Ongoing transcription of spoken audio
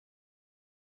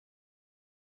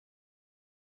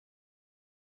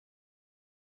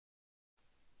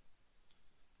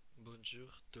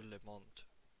Bonjour tout le monde.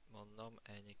 Mon nom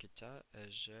est Nikita et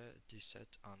j'ai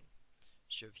 17 ans.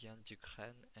 Je viens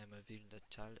d'Ukraine et ma ville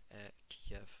natale est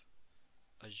Kiev.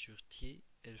 Aujourd'hui,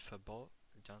 il fait beau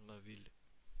dans ma ville.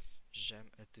 J'aime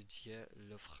étudier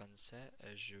le français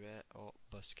et jouer au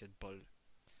basketball.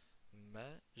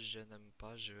 Mais je n'aime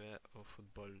pas jouer au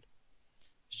football.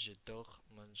 J'adore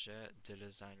manger des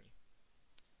lasagnes.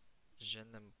 Je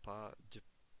n'aime pas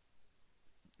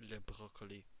le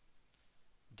brocoli.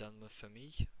 Dans ma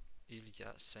famille, il y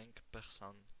a 5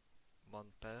 personnes. Mon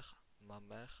père, ma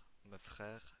mère, mes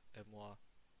frères et moi.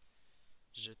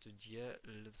 J'étudiais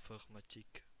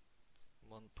l'informatique.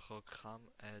 Mon programme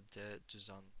est de 12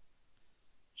 ans.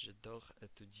 J'adore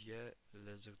étudier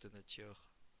les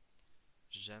ordinateurs.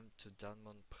 J'aime tout dans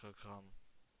mon programme.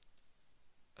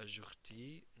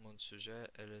 Aujourd'hui, mon sujet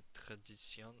est la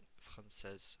tradition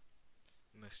française.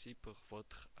 Merci pour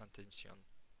votre attention.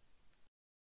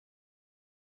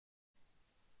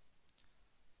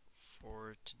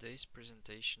 For today's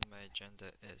presentation, my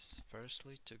agenda is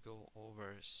firstly to go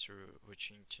over through what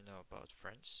you need to know about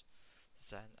France.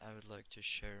 Then I would like to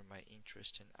share my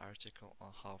interesting article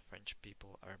on how French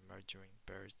people are murdering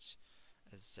birds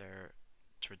as their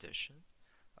tradition.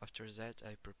 After that,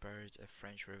 I prepared a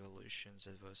French Revolution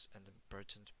that was an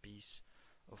important piece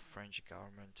of French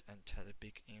government and had a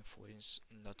big influence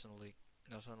not only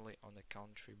on the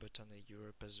country but on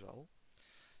Europe as well.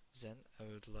 Then I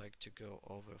would like to go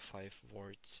over 5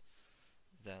 words.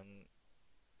 Then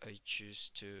I choose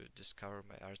to discover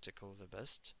my article the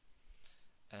best,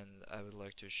 and I would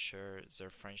like to share their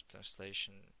French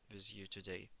translation with you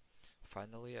today.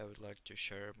 Finally, I would like to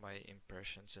share my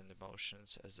impressions and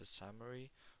emotions as a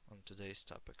summary on today's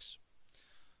topics.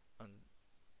 On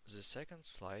the second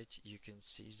slide, you can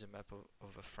see the map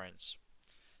of France.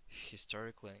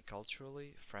 Historically and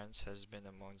culturally, France has been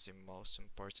among the most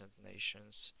important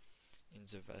nations in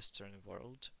the Western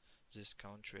world. This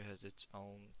country has its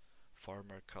own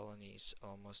former colonies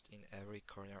almost in every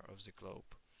corner of the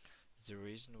globe. The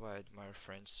reason why I admire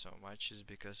France so much is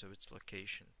because of its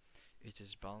location. It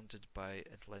is bounded by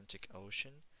Atlantic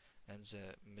Ocean and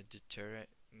the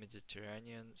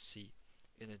Mediterranean Sea.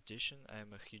 In addition, I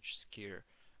am a huge skier,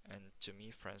 and to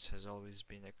me France has always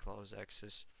been a close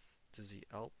access to the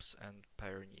Alps and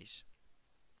Pyrenees.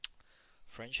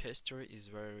 French history is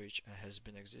very rich and has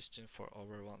been existing for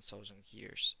over 1000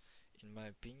 years. In my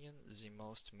opinion, the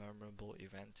most memorable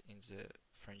event in the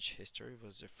French history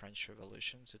was the French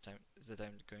Revolution that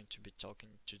I'm going to be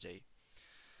talking today.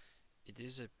 It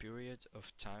is a period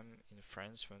of time in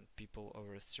France when people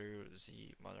overthrew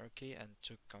the monarchy and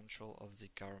took control of the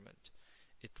government.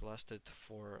 It lasted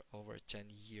for over 10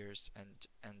 years and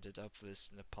ended up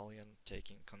with Napoleon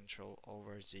taking control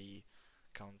over the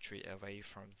country away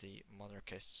from the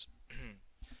monarchists.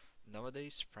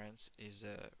 Nowadays, France is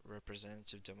a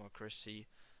representative democracy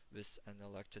with an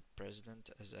elected president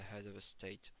as a head of a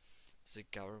state. The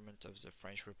government of the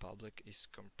French Republic is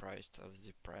comprised of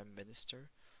the Prime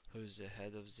Minister, who is the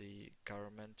head of the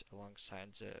government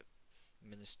alongside the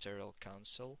Ministerial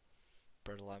Council,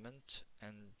 Parliament,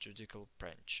 and Judicial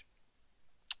Branch.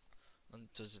 On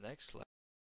to the next slide,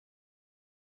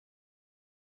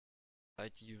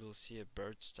 you will see a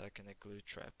bird stuck in a glue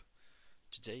trap.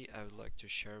 Today I would like to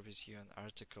share with you an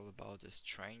article about a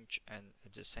strange and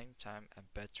at the same time a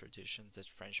bad tradition that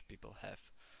French people have.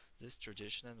 This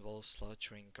tradition involves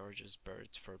slaughtering gorgeous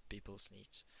birds for people's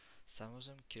needs. Some of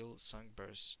them kill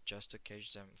songbirds just to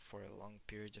cage them for a long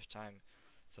period of time,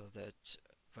 so that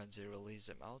when they release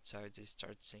them outside they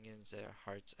start singing their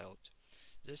hearts out.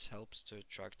 This helps to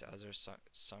attract other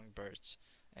songbirds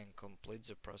and complete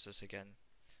the process again.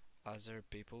 Other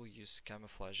people use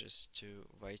camouflages to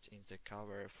wait in the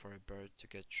cover for a bird to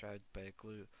get trapped by a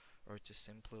glue or to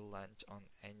simply land on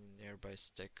any nearby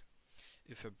stick.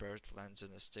 If a bird lands on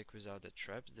a stick without a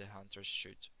trap, the hunters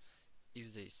shoot.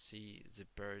 If they see the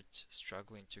bird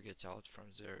struggling to get out from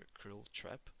their cruel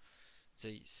trap,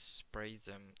 they spray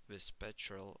them with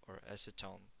petrol or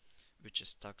acetone, which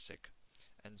is toxic.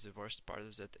 And the worst part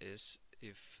of that is,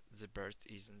 if the bird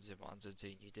isn't the one that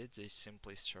they needed, they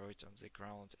simply throw it on the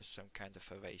ground as some kind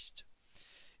of a waste.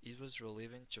 It was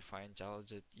relieving to find out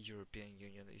that European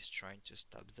Union is trying to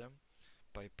stop them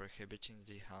by prohibiting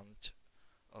the hunt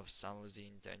of some of the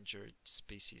endangered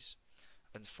species.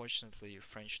 Unfortunately,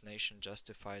 French nation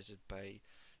justifies it by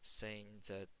saying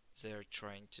that they are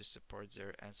trying to support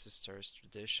their ancestors'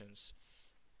 traditions,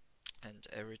 and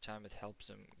every time it helps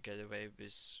them get away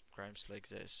with crimes like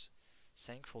this.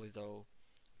 Thankfully though,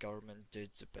 government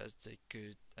did the best they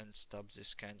could and stopped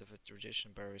this kind of a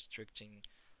tradition by restricting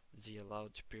the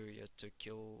allowed period to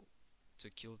kill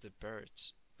the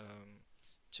birds.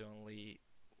 to only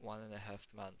 1.5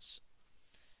 months.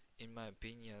 In my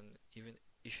opinion, even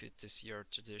if it is your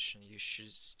tradition, you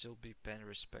should still be paying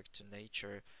respect to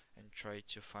nature and try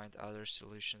to find other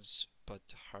solutions but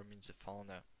harming the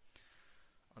fauna.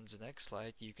 On the next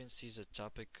slide, you can see the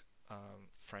topic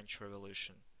French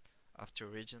Revolution. After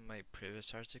reading my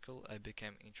previous article, I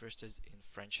became interested in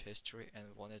French history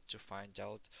and wanted to find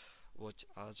out what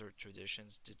other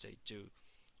traditions did they do,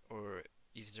 or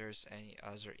if there's any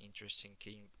other interesting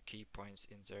key points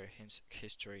in their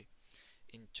history.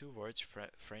 In two words,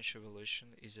 French Revolution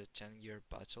is a 10-year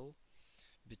battle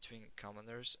between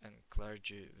commoners and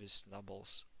clergy with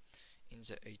nobles. In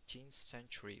the 18th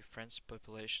century, France's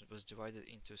population was divided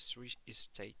into three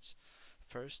estates.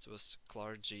 First was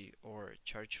clergy or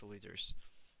church leaders.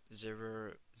 They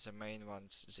were the main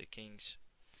ones, the kings.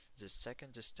 The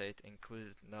second estate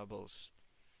included nobles.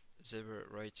 They were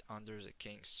right under the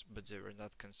kings, but they were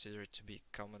not considered to be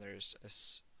commoners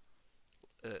as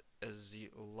the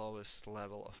lowest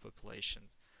level of population.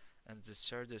 And the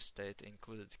third estate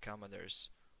included commoners.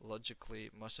 Logically,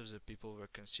 most of the people were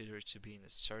considered to be in the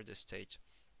third estate.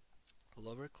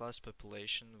 Lower class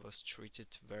population was treated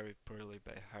very poorly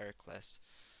by higher class.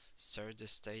 Third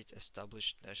estate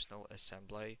established National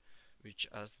Assembly, which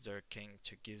asked their king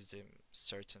to give them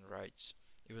certain rights.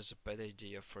 It was a bad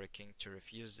idea for a king to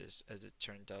refuse this, as it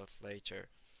turned out later.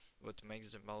 What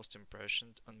makes the most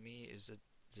impression on me is that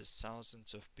the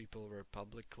thousands of people were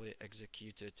publicly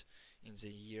executed in the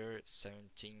year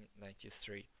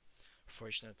 1793.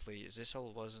 Fortunately, this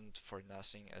all wasn't for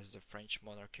nothing, as the French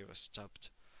monarchy was stopped,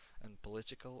 and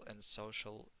political and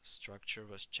social structure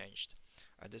was changed.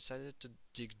 I decided to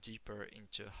dig deeper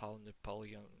into how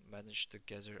Napoleon managed to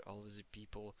gather all of the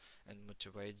people and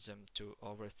motivate them to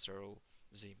overthrow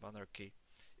the monarchy.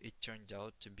 It turned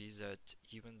out to be that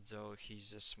even though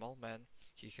he's a small man,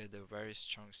 he had a very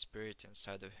strong spirit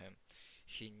inside of him.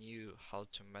 He knew how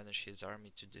to manage his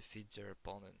army to defeat their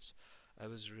opponents. I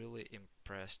was really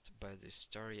impressed by this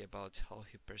story about how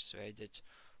he persuaded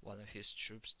one of his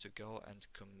troops to go and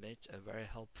commit a very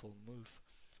helpful move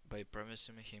by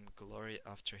promising him glory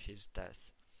after his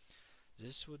death.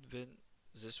 This would win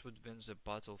the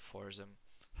battle for them.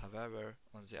 However,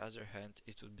 on the other hand,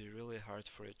 it would be really hard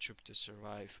for a troop to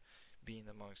survive, being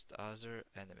amongst other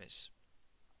enemies.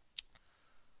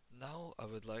 Now I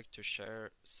would like to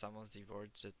share some of the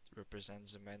words that represent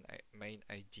the main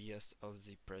ideas of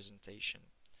the presentation.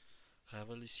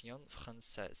 Révolution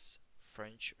française,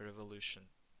 French Revolution.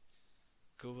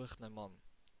 Gouvernement,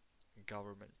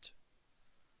 government.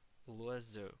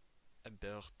 L'oiseau, a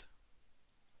bird.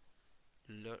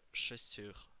 Le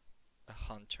chasseur, a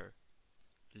hunter.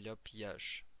 Le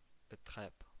piège, a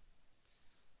trap.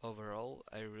 Overall,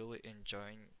 I really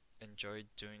enjoyed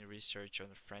doing research on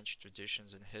French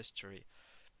traditions and history,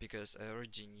 because I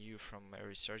already knew from my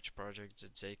research project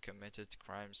that they committed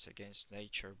crimes against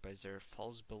nature by their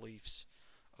false beliefs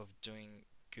of doing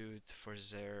good for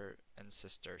their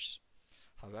ancestors.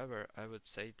 However, I would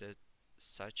say that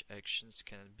such actions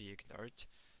cannot be ignored,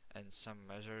 and some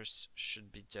measures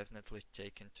should be definitely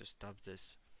taken to stop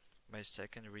this. My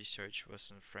second research was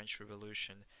on French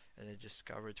Revolution, and I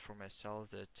discovered for myself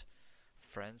that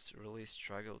France really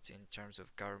struggled in terms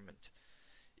of government.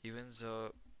 Even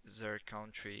though their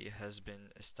country has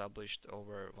been established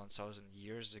over 1000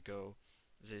 years ago,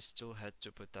 they still had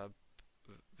to put up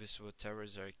with whatever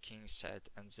their king said,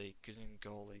 and they couldn't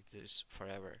go like this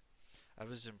forever. I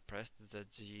was impressed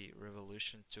that the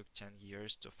revolution took 10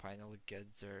 years to finally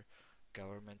get their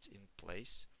government in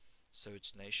place, so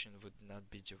its nation would not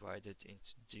be divided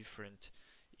into different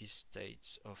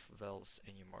estates of wealth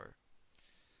anymore.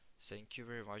 Thank you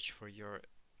very much for your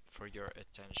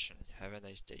attention. Have a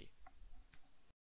nice day.